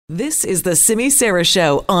This is the Simi Sara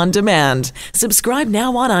Show on demand. Subscribe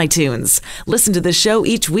now on iTunes. Listen to the show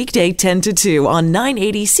each weekday 10 to 2 on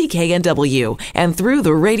 980 CKNW and through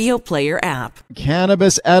the Radio Player app.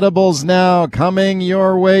 Cannabis edibles now coming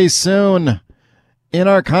your way soon. In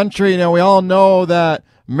our country, now we all know that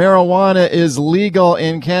marijuana is legal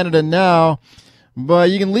in Canada now, but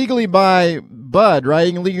you can legally buy bud, right?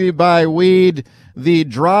 You can legally buy weed, the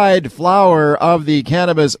dried flower of the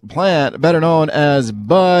cannabis plant, better known as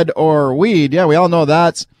bud or weed. Yeah, we all know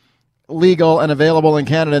that's legal and available in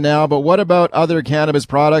Canada now, but what about other cannabis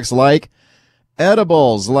products like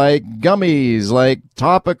edibles, like gummies, like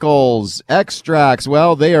topicals, extracts?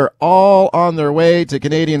 Well, they are all on their way to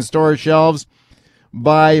Canadian store shelves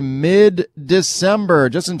by mid-December,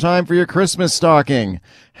 just in time for your Christmas stocking.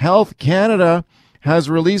 Health Canada has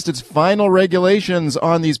released its final regulations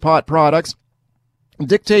on these pot products,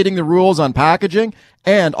 dictating the rules on packaging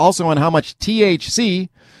and also on how much THC,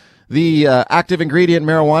 the active ingredient in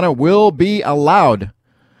marijuana, will be allowed.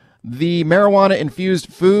 The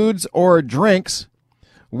marijuana-infused foods or drinks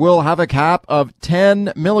will have a cap of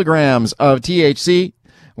 10 milligrams of THC,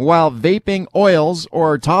 while vaping oils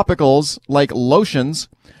or topicals like lotions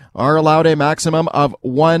are allowed a maximum of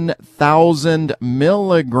 1,000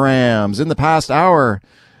 milligrams. In the past hour,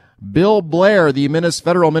 Bill Blair, the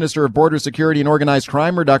federal minister of Border Security and Organized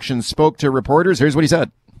Crime Reduction, spoke to reporters. Here's what he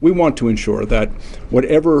said. We want to ensure that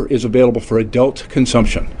whatever is available for adult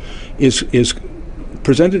consumption is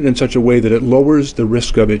presented in such a way that it lowers the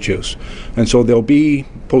risk of its use. And so there'll be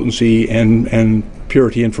potency and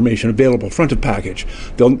purity information available front of package.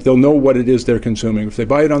 They'll know what it is they're consuming. If they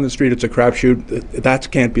buy it on the street, it's a crapshoot. That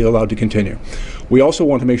can't be allowed to continue. We also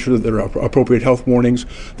want to make sure that there are appropriate health warnings,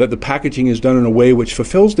 that the packaging is done in a way which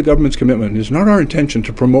fulfills the government's commitment. It's not our intention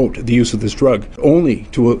to promote the use of this drug, only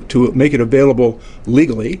to make it available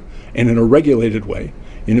legally and in a regulated way,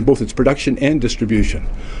 in both its production and distribution,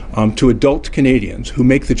 to adult Canadians who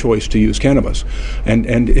make the choice to use cannabis.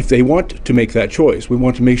 And if they want to make that choice, we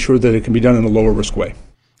want to make sure that it can be done in a lower risk way.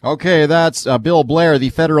 Okay, that's Bill Blair, the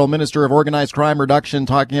federal minister of Organized Crime Reduction,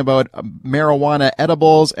 talking about marijuana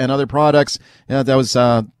edibles and other products. That was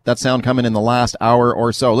that sound coming in the last hour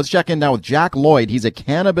or so. Let's check in now with Jack Lloyd. He's a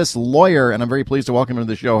cannabis lawyer, and I'm very pleased to welcome him to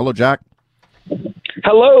the show. Hello, Jack.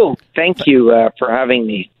 Hello. Thank you for having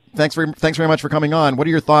me. Thanks very much for coming on. What are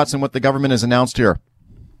your thoughts on what the government has announced here?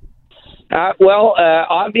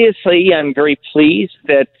 Obviously, I'm very pleased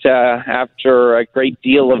that after a great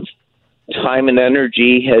deal of time and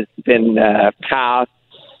energy has been passed,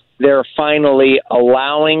 they're finally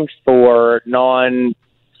allowing for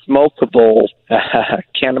non-smokable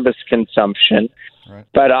cannabis consumption. Right.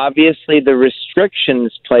 But obviously, the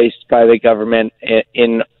restrictions placed by the government,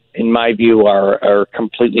 in my view, are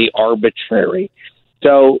completely arbitrary.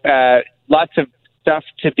 So lots of stuff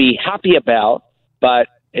to be happy about, but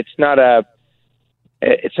it's not a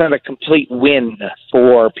complete win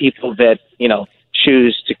for people that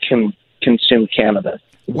choose to consume cannabis.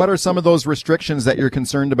 What are some of those restrictions that you're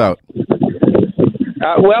concerned about?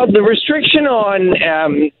 The restriction on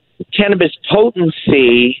cannabis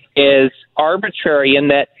potency is arbitrary in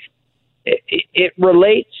that it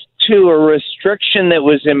relates to a restriction that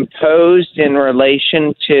was imposed in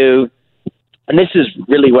relation to. And this is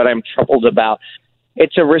really what I'm troubled about.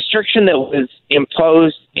 It's a restriction that was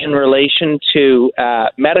imposed in relation to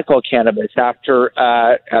medical cannabis after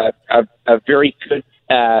a very good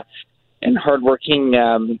and hardworking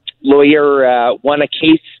lawyer won a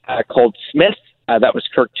case called Smith. That was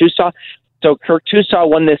Kirk Tousaw. So Kirk Tousaw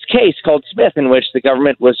won this case called Smith, in which the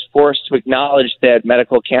government was forced to acknowledge that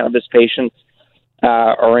medical cannabis patients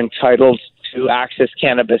are entitled to access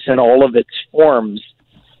cannabis in all of its forms.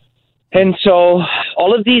 And so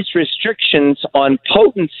all of these restrictions on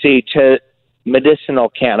potency to medicinal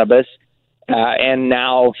cannabis and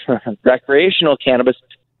now recreational cannabis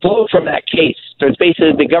flow from that case. So it's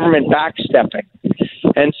basically the government backstepping.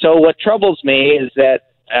 And so what troubles me is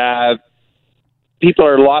that people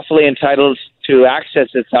are lawfully entitled to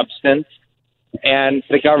access a substance, and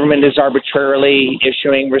the government is arbitrarily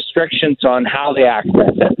issuing restrictions on how they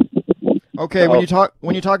access it. Okay, when you talk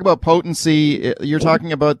about potency, you're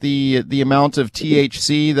talking about the amount of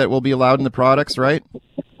THC that will be allowed in the products, right?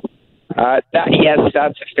 Yes,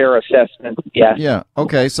 that's a fair assessment. Yes. Yeah.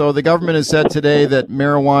 Okay. So the government has said today that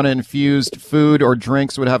marijuana-infused food or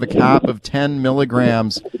drinks would have a cap of 10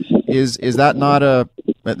 milligrams. Is that not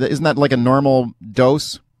isn't that like a normal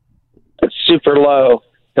dose? It's super low.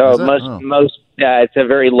 So most it's a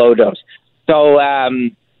very low dose. So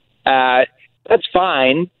that's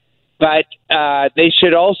fine. But they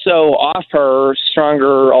should also offer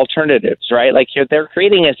stronger alternatives, right? Like they're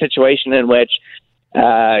creating a situation in which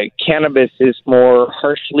cannabis is more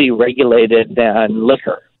harshly regulated than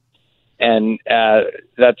liquor. And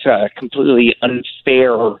that's a completely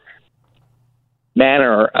unfair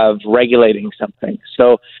manner of regulating something.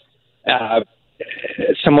 So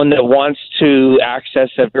someone that wants to access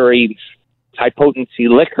a very high-potency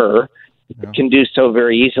liquor can do so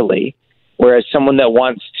very easily, whereas someone that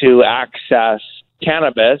wants to access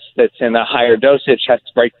cannabis that's in a higher dosage has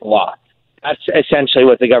to break the law. That's essentially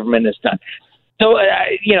what the government has done. So,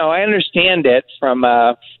 I understand it from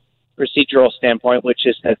a procedural standpoint, which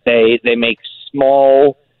is that they make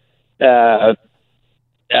small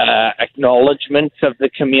acknowledgments of the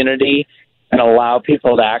community and allow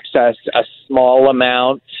people to access a small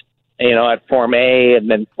amount, at Form A, and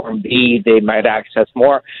then Form B, they might access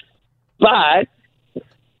more. But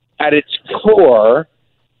at its core,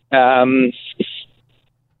 the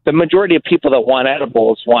majority of people that want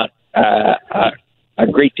edibles want a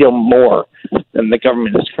great deal more than the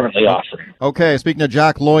government is currently offering. Okay, speaking to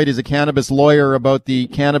Jack Lloyd, he's a cannabis lawyer about the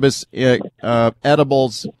cannabis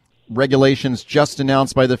edibles regulations just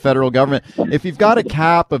announced by the federal government. If you've got a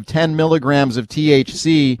cap of 10 milligrams of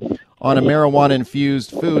THC on a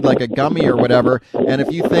marijuana-infused food like a gummy or whatever, and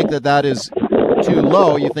if you think that is too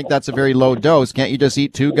low, you think that's a very low dose, can't you just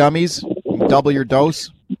eat 2 gummies, double your dose?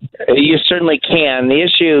 You certainly can. The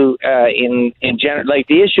issue in general,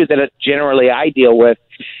 the issue that generally I deal with,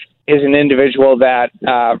 is an individual that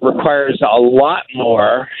requires a lot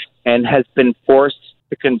more and has been forced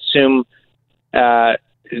to consume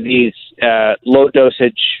these low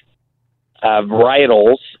dosage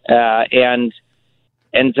varietals and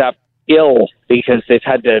ends up ill because they've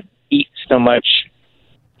had to eat so much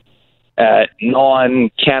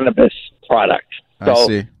non-cannabis product. I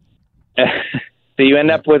see. So you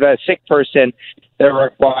end up with a sick person that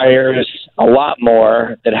requires a lot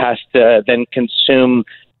more, that has to then consume,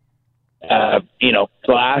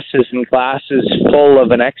 glasses and glasses full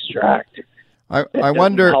of an extract. I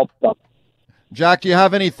wonder, Jack, do you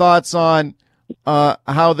have any thoughts on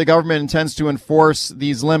how the government intends to enforce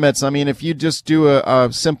these limits? I mean, if you just do a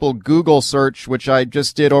simple Google search, which I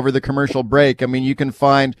just did over the commercial break, I mean, you can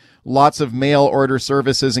find lots of mail order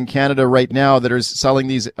services in Canada right now that are selling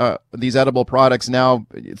these edible products now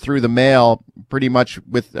through the mail, pretty much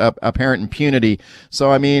with apparent impunity.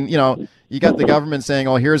 So, I mean, you got the government saying,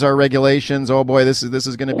 "Oh, here's our regulations. Oh boy, this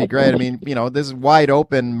is going to be great." I mean, this is wide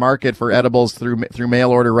open market for edibles through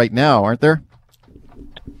mail order right now, aren't there?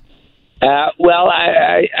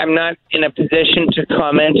 I'm not in a position to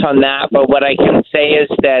comment on that, but what I can say is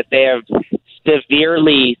that they have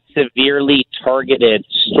severely targeted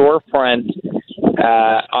storefront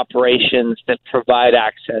operations that provide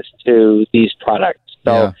access to these products.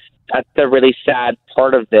 So that's the really sad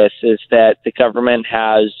part of this, is that the government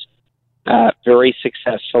has very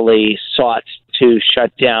successfully sought to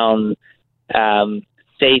shut down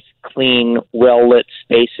safe, clean, well-lit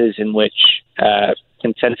spaces in which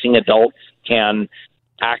consenting adults can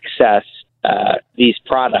access these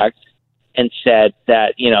products, and said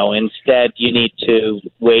that, instead you need to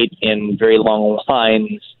wait in very long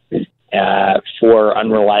lines for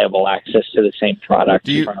unreliable access to the same product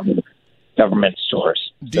from government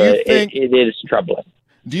stores. It is troubling.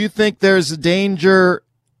 Do you think there's a danger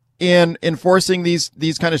in enforcing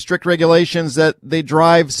these kind of strict regulations that they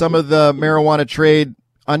drive some of the marijuana trade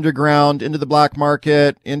underground into the black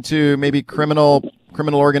market, into maybe criminal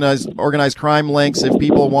organized crime links? If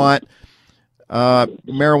people want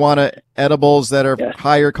marijuana edibles that are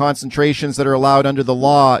higher concentrations that are allowed under the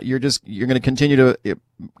law, you're going to continue to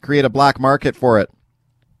create a black market for it.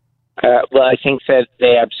 Well, I think that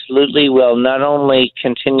they absolutely will not only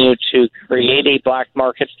continue to create a black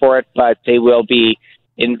market for it, but they will be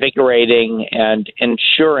invigorating and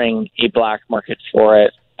ensuring a black market for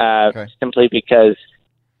it, simply because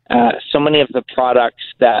so many of the products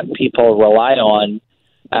that people rely on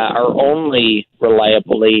are only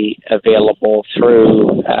reliably available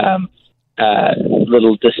through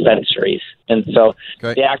little dispensaries. And so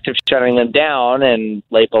the act of shutting them down and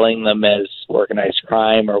labeling them as organized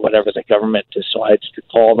crime or whatever the government decides to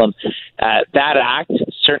call them, that act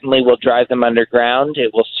certainly will drive them underground.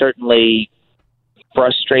 It will certainly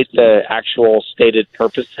frustrate the actual stated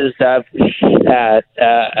purposes of the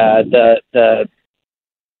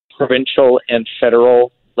provincial and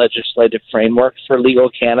federal legislative framework for legal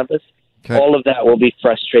cannabis. All of that will be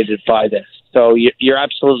frustrated by this. So you're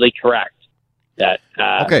absolutely correct that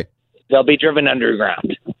they'll be driven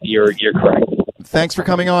underground. You're correct. Thanks for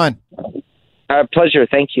coming on. Pleasure.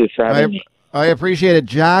 Thank you for having me. I appreciate it.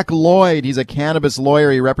 Jack Lloyd, he's a cannabis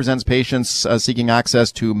lawyer. He represents patients seeking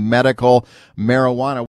access to medical marijuana.